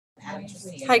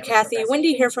Hi, Kathy.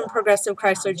 Wendy here from Progressive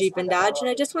Chrysler Jeep and Dodge, and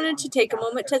I just wanted to take a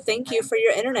moment to thank you for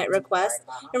your internet request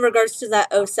in regards to that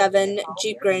 '07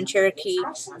 Jeep Grand Cherokee.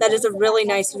 That is a really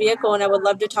nice vehicle, and I would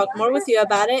love to talk more with you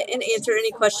about it and answer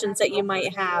any questions that you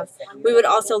might have. We would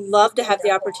also love to have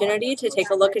the opportunity to take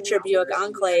a look at your Buick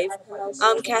Enclave.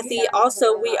 Kathy,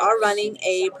 also, we are running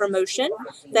a promotion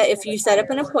that if you set up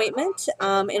an appointment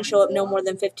and show up no more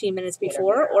than 15 minutes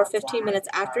before or 15 minutes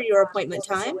after your appointment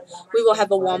time, we will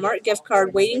have a Walmart gift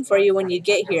card waiting for you when you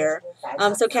get here.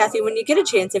 So, Kathy, when you get a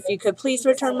chance, if you could please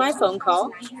return my phone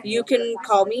call, you can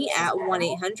call me at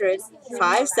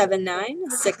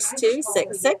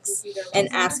 1-800-579-6266 and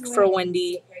ask for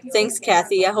Wendy. Thanks,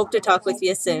 Kathy. I hope to talk with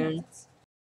you soon.